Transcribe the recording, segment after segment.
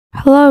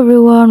Hello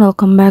everyone,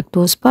 welcome back to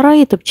Spara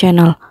YouTube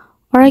channel.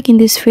 Alright, in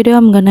this video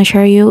I'm gonna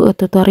share you a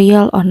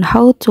tutorial on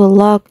how to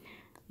lock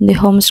the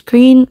home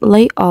screen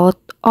layout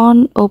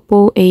on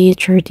Oppo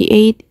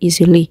A38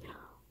 easily.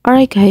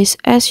 Alright guys,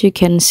 as you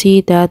can see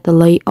that the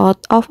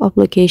layout of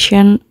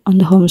application on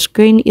the home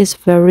screen is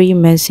very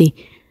messy.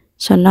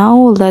 So now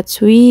let's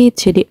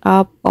tidy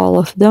up all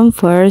of them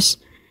first.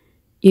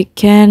 You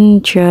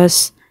can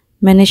just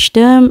manage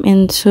them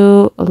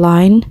into a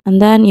line,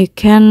 and then you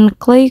can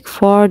click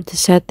for the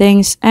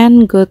settings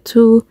and go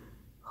to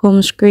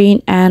home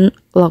screen and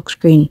lock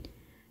screen,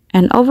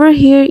 and over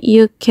here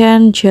you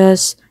can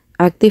just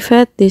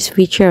activate this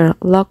feature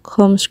lock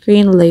home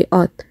screen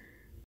layout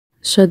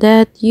so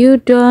that you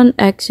don't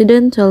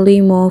accidentally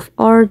move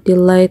or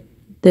delete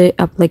the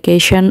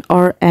application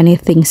or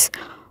anything.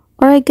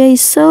 Alright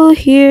guys, so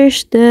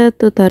here's the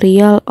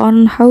tutorial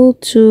on how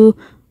to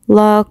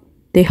lock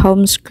the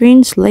home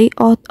screen's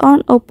layout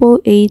on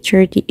Oppo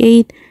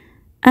A38,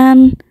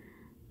 and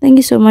thank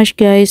you so much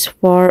guys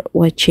for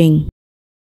watching.